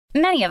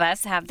Many of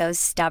us have those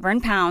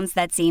stubborn pounds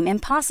that seem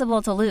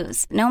impossible to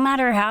lose, no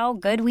matter how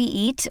good we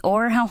eat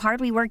or how hard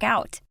we work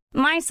out.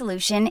 My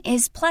solution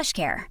is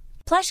PlushCare.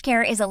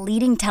 PlushCare is a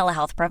leading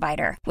telehealth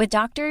provider with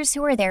doctors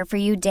who are there for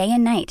you day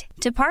and night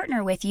to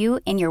partner with you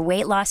in your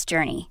weight loss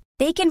journey.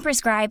 They can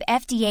prescribe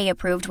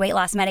FDA-approved weight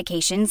loss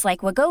medications like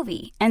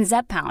Wegovy and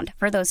Zepbound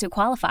for those who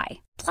qualify.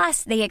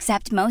 Plus, they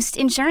accept most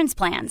insurance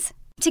plans.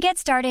 To get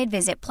started,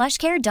 visit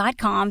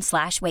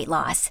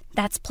plushcare.com/weightloss.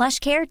 That's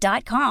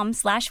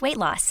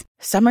plushcare.com/weightloss.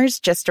 Summer's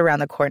just around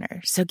the corner,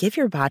 so give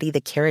your body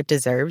the care it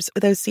deserves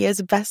with Osea's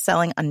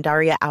best-selling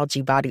Undaria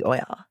Algae Body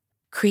Oil.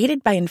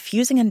 Created by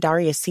infusing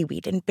Undaria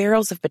seaweed in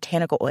barrels of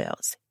botanical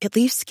oils, it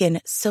leaves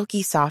skin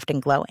silky soft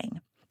and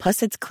glowing.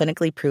 Plus, it's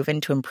clinically proven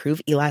to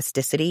improve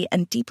elasticity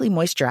and deeply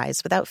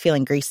moisturize without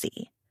feeling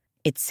greasy.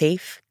 It's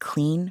safe,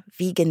 clean,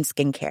 vegan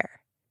skincare.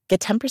 Get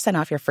 10%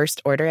 off your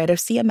first order at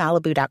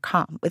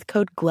OseaMalibu.com with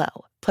code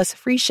GLOW, plus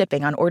free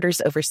shipping on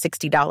orders over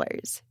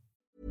 $60.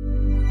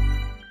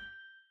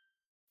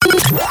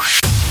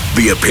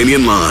 The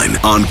Opinion Line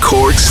on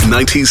Cork's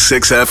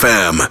 96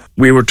 FM.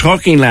 We were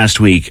talking last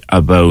week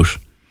about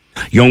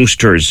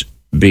youngsters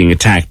being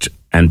attacked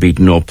and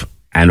beaten up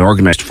and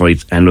organised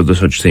fights and other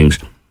such things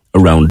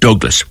around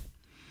Douglas.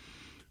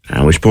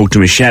 And we spoke to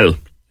Michelle,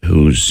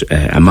 who's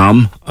a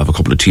mum of a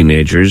couple of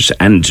teenagers,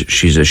 and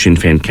she's a Sinn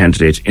Féin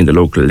candidate in the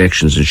local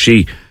elections, and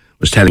she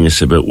was telling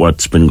us about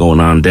what's been going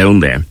on down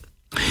there.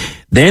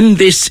 Then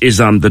this is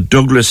on the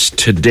Douglas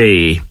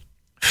Today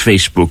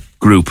Facebook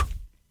group.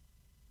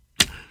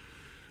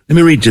 Let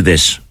me read you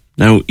this.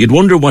 Now, you'd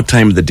wonder what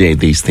time of the day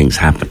these things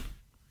happen.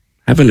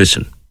 Have a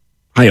listen.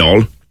 Hi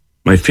all.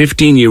 My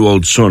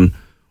 15-year-old son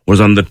was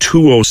on the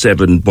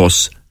 207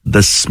 bus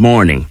this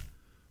morning,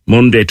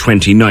 Monday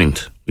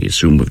 29th, we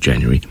assume of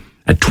January,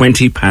 at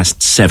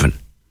 7:20,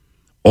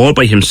 all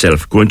by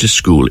himself, going to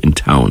school in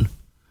town.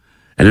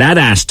 A lad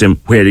asked him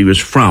where he was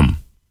from.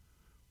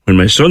 When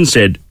my son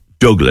said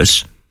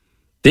Douglas,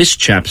 this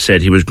chap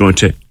said he was going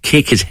to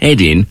kick his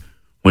head in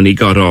when he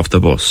got off the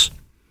bus.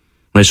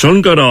 My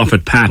son got off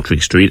at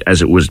Patrick Street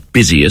as it was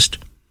busiest.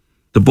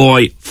 The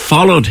boy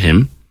followed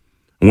him,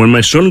 and when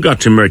my son got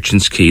to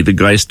Merchants Quay, the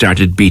guy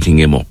started beating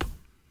him up.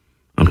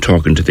 I'm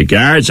talking to the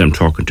guards, I'm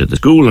talking to the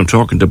school, I'm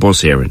talking to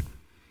Bus Éireann.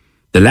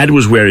 The lad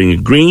was wearing a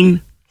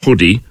green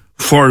hoodie,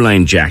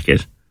 fur-lined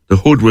jacket. The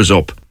hood was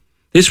up.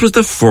 This was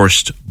the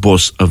first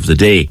bus of the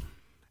day,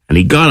 and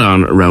he got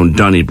on around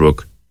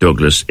Donnybrook,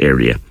 Douglas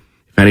area.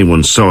 If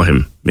anyone saw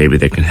him, maybe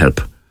they can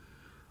help.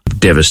 I'm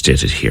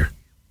devastated here.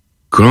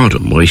 God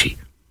almighty.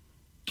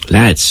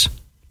 Lads,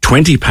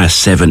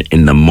 7:20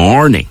 in the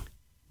morning.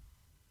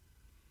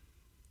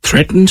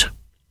 Threatened,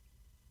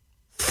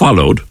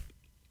 followed,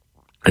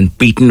 and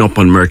beaten up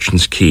on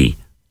Merchants Quay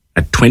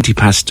at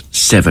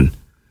 7:20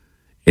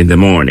 in the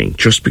morning,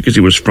 just because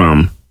he was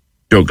from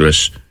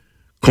Douglas,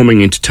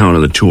 coming into town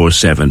on the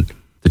 207.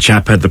 The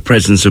chap had the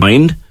presence of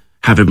mind,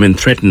 having been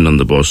threatened on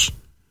the bus,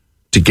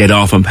 to get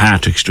off on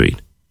Patrick Street,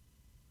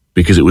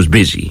 because it was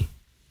busy.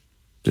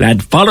 The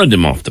lad followed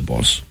him off the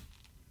bus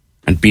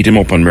and beat him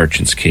up on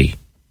Merchants Quay.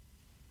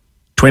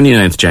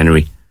 29th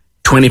January,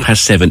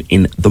 7:20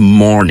 in the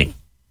morning.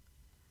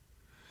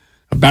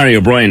 Barry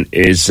O'Brien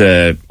is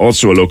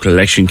also a local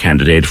election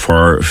candidate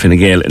for Fine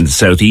Gael in the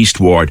South East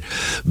Ward.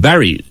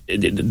 Barry,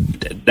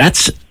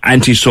 that's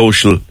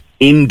antisocial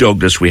in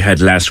Douglas we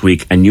had last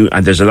week, and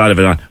there's a lot of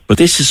it on. But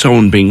this is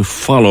someone being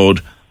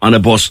followed on a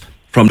bus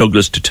from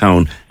Douglas to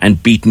town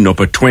and beaten up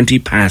at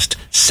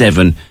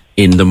 7:20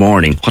 in the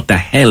morning. What the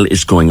hell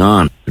is going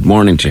on? Good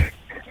morning to you.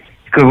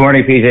 Good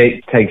morning,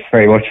 PJ. Thanks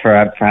very much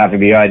for having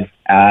me on.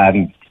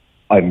 I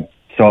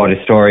saw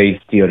the story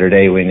the other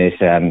day when it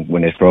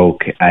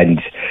broke, and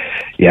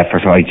yeah,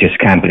 first of all, I just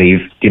can't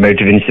believe the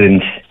amount of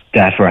incidents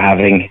that we're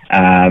having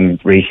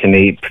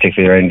recently,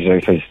 particularly around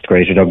the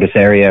Greater Douglas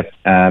area.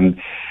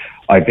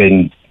 I've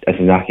been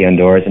knocking on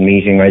doors and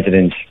meeting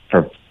residents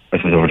for, I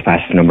suppose, over the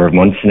past number of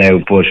months now,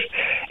 but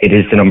it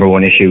is the number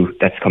one issue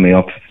that's coming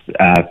up.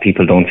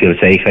 People don't feel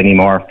safe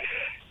anymore.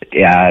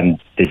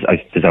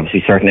 There's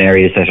obviously certain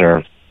areas that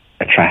are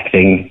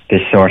attracting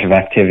this sort of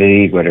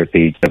activity, whether it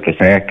be Douglas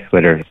Park,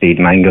 whether it be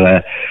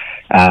Mangala,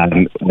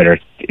 whether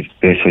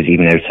this was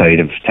even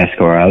outside of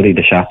Tesco or Aldi,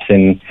 the shops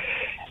in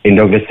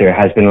Douglas. There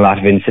has been a lot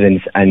of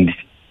incidents, and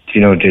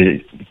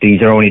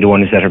these are only the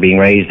ones that are being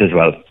raised as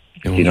well.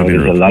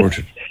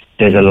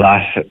 There's a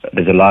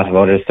lot of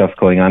other stuff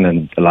going on,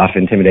 and a lot of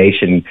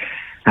intimidation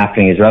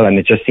happening as well, and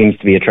it just seems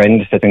to be a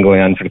trend that's been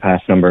going on for the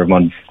past number of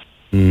months.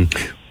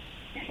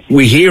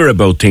 We hear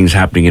about things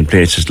happening in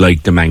places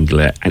like the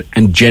Mangala,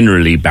 and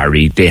generally,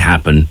 Barry, they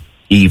happen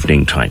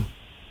evening time.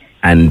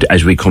 And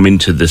as we come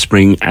into the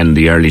spring and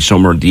the early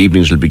summer, the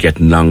evenings will be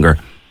getting longer.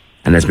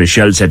 And as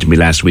Michelle said to me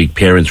last week,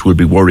 parents will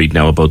be worried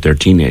now about their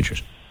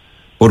teenagers.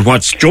 But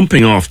what's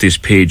jumping off this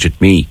page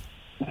at me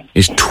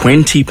is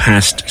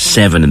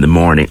 7:20 in the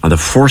morning on the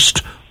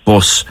first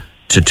bus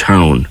to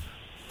town,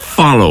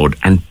 followed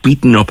and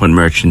beaten up on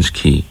Merchants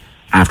Quay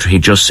after he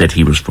just said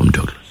he was from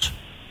Douglas.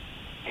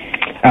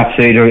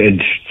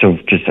 Absolutely. So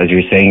just as you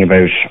were saying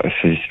about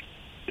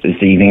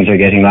the evenings are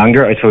getting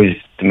longer. I suppose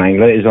the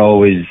Mangla has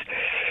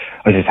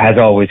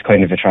always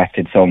kind of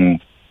attracted some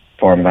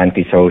form of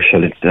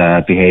antisocial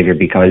behaviour,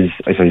 because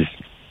I suppose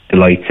the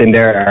lights in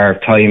there are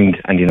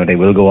timed, and they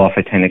will go off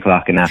at 10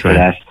 o'clock, and after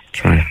that,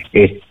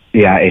 it's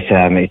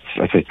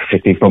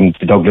particularly from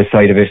the Douglas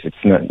side of it.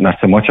 It's not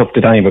so much up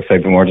the Donnybrook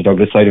side, but more the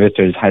Douglas side of it.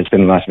 There has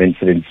been a lot of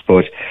incidents,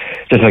 but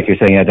just like you're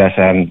saying,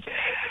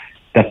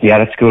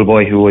 that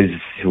schoolboy who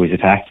was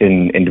attacked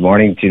in the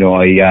morning.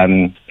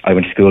 I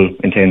went to school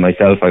in town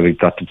myself. I went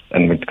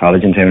to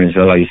college in town as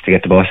well. I used to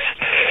get the bus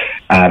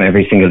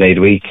every single day of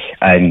the week,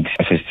 and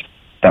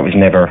that was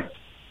never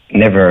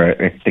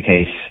the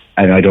case.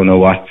 And I don't know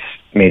what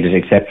made it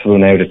acceptable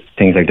now that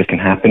things like this can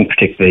happen,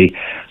 particularly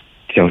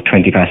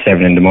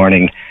 7:20 in the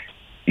morning.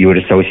 You would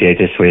associate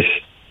this with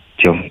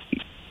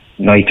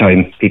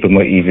nighttime. People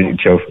might even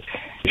if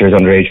there's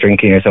underage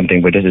drinking or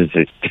something, but this is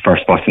the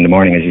first bus in the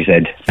morning, as you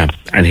said. Yeah.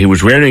 And he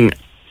was wearing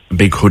a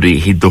big hoodie.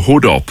 He had the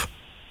hood up,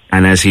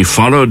 and as he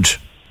followed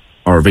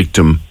our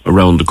victim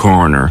around the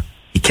corner,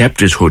 he kept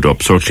his hood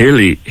up. So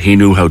clearly he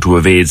knew how to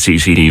evade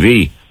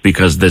CCTV,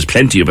 because there's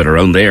plenty of it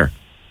around there.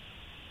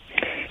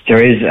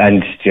 There is,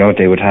 and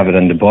they would have it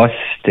on the bus.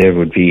 There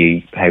would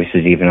be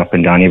houses even up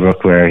in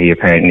Donnybrook where he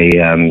apparently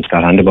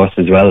got on the bus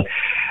as well,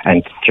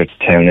 and the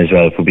town as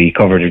well would be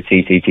covered with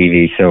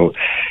CCTV. So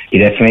he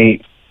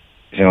definitely,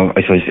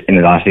 I suppose in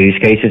a lot of these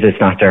cases, it's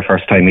not their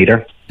first time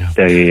either. Yeah.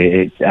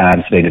 They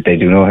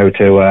do know how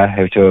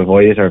to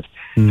avoid it, or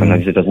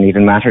sometimes it doesn't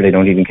even matter. They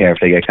don't even care if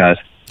they get caught.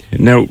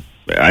 Now,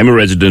 I'm a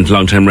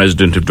long-time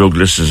resident of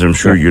Douglas, as I'm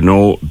sure you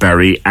know,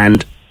 Barry,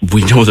 and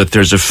we know that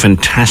there's a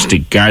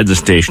fantastic Garda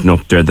station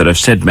up there that I've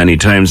said many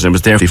times. I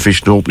was there for the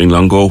official opening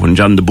long ago when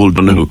John the Bull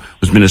Donoghue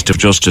was Minister of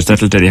Justice.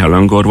 That'll tell you how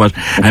long ago it was.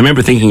 I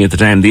remember thinking at the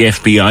time the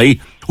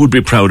FBI would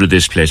be proud of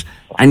this place,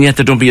 and yet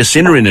there don't be a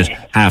sinner in it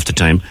half the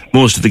time.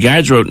 Most of the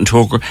guards are out in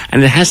Toker,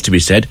 and it has to be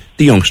said,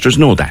 the youngsters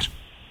know that.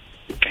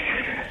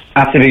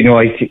 Absolutely no.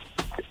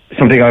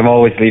 Something I've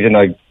always believed in.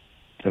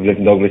 I've lived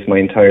in Douglas my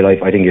entire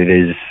life. I think it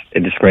is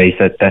a disgrace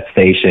that that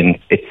station,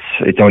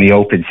 it's only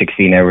open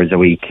 16 hours a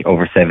week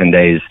over 7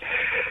 days.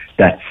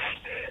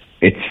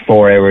 It's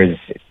 4 hours,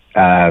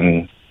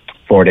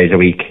 4 days a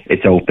week.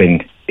 It's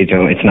open.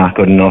 It's not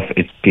good enough.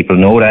 People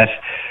know that.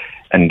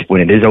 And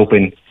when it is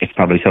open, it's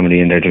probably somebody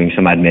in there doing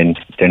some admin.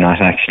 There's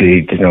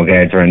no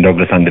guards around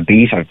Douglas on the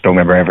beat. I don't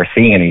remember ever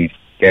seeing any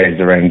guards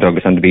around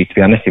Douglas on the beat, to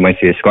be honest. You might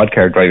see a squad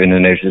car driving in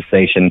and out of the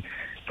station,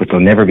 but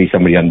there'll never be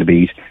somebody on the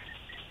beat.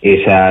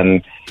 It's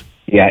a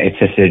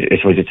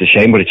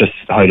shame, but it just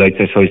highlights,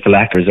 I suppose, the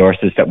lack of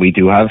resources that we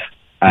do have,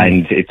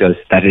 and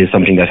that is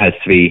something that has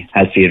to be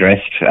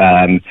addressed.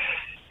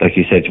 Like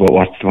you said,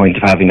 what's the point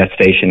of having that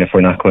station if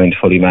we're not going to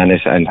fully man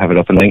it and have it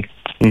up and running?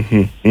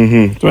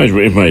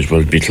 It might as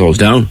well be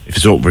closed down. If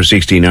it's open for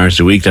 16 hours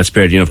a week, that's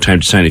barely enough time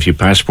to sign a few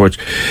passports.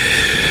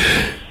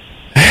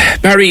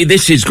 Barry,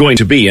 this is going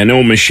to be, I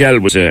know Michelle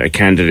was a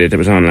candidate that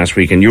was on last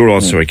week, and you're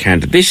also a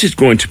candidate. This is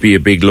going to be a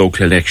big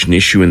local election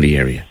issue in the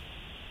area.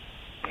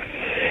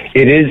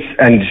 It is,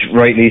 and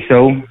rightly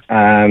so.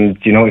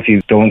 If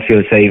you don't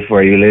feel safe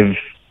where you live,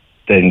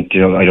 then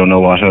I don't know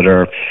what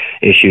other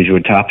issues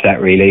would top that,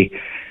 really.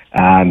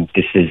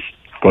 This is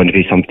going to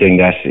be something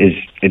that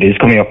is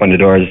coming up on the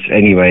doors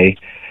anyway,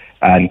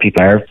 and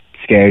people are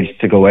scared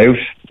to go out,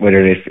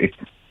 whether if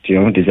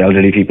there's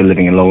elderly people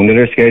living alone that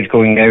are scared of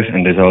going out,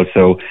 and there's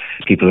also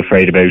people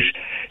afraid about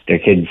their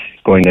kids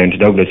going down to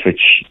Douglas,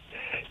 which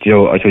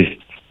I suppose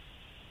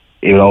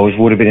it always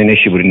would have been an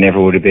issue, but it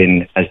never would have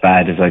been as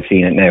bad as I've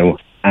seen it now.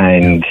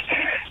 And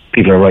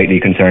people are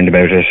rightly concerned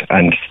about it,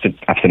 and it's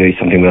absolutely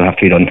something will have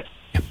to be done.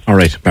 All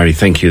right, Barry,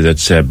 thank you.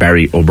 That's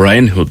Barry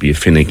O'Brien, who'll be a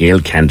Fine Gael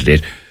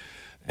candidate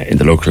in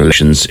the local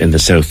elections in the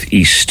South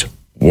East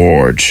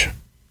Ward.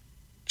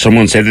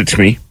 Someone said it to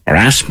me, or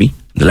asked me,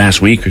 the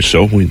last week or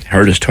so, we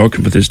heard us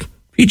talking about this.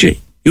 PJ,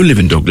 you live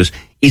in Douglas.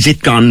 Is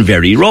it gone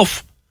very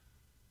rough?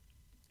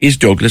 Is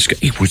Douglas...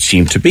 It would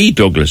seem to be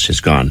Douglas has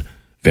gone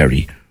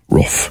very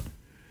rough.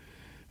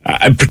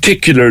 I'm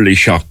particularly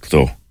shocked,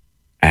 though,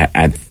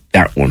 at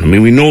that one. I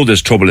mean, we know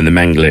there's trouble in the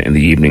Mangla in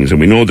the evenings, and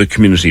we know the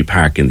community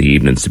park in the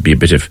evenings to be a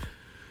bit of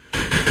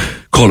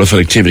colourful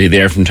activity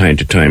there from time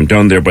to time,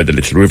 down there by the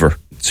Little River.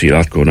 See a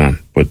lot going on.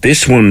 But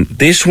this one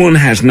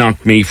has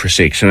knocked me for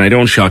six, and I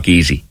don't shock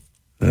easy.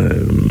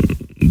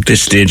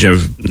 This stage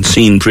I've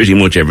seen pretty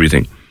much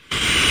everything.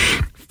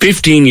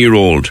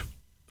 15-year-old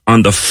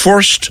on the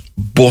first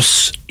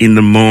bus in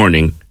the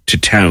morning to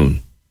town.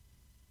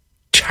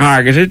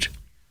 Targeted,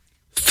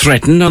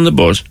 threatened on the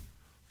bus,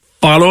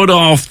 followed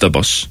off the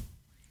bus,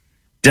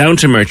 down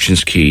to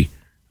Merchants Quay,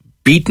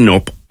 beaten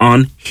up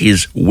on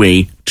his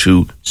way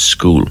to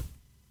school.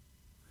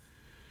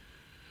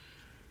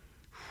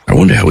 I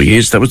wonder how he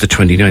is. That was the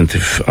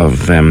 29th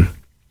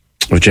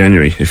of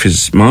January. If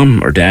his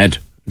mom or dad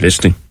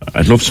listening,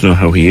 I'd love to know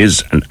how he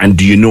is. And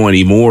do you know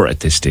any more at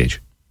this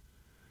stage?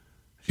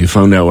 If you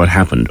found out what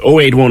happened.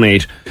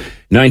 0818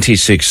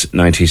 96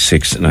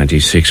 96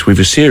 96. We've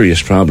a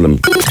serious problem.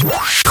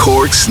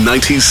 Cork's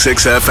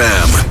 96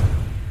 FM.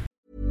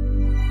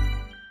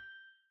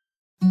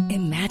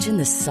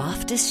 the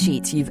softest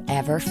sheets you've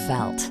ever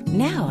felt.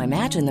 Now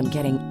imagine them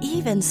getting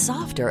even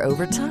softer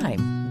over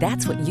time.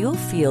 That's what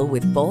you'll feel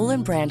with Boll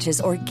 & Branch's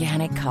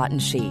organic cotton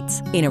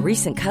sheets. In a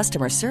recent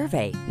customer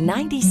survey,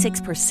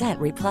 96%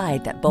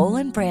 replied that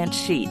Boll & Branch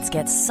sheets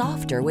get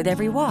softer with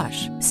every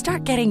wash.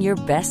 Start getting your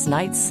best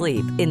night's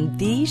sleep in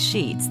these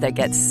sheets that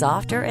get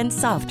softer and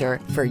softer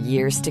for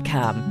years to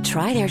come.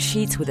 Try their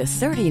sheets with a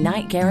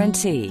 30-night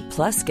guarantee.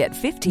 Plus, get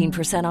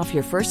 15% off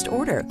your first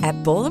order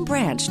at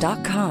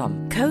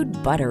bollandbranch.com. Code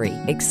BUTTERY.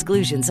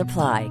 Exclusions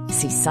apply.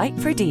 See site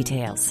for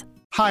details.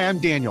 Hi, I'm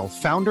Daniel,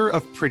 founder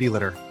of Pretty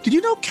Litter. Did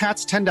you know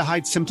cats tend to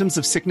hide symptoms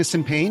of sickness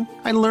and pain?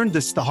 I learned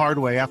this the hard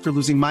way after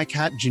losing my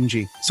cat,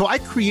 Gingy. So I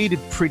created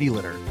Pretty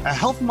Litter, a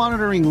health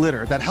monitoring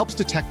litter that helps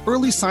detect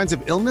early signs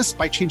of illness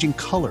by changing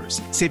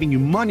colors, saving you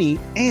money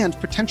and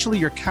potentially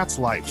your cat's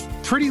life.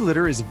 Pretty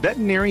Litter is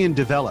veterinarian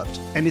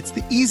developed, and it's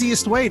the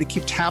easiest way to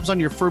keep tabs on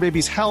your fur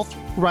baby's health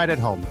right at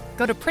home.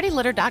 Go to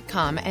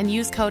prettylitter.com and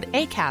use code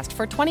ACAST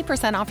for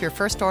 20% off your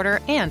first order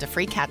and a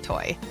free cat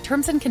toy.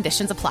 Terms and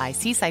conditions apply.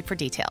 See site for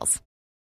details.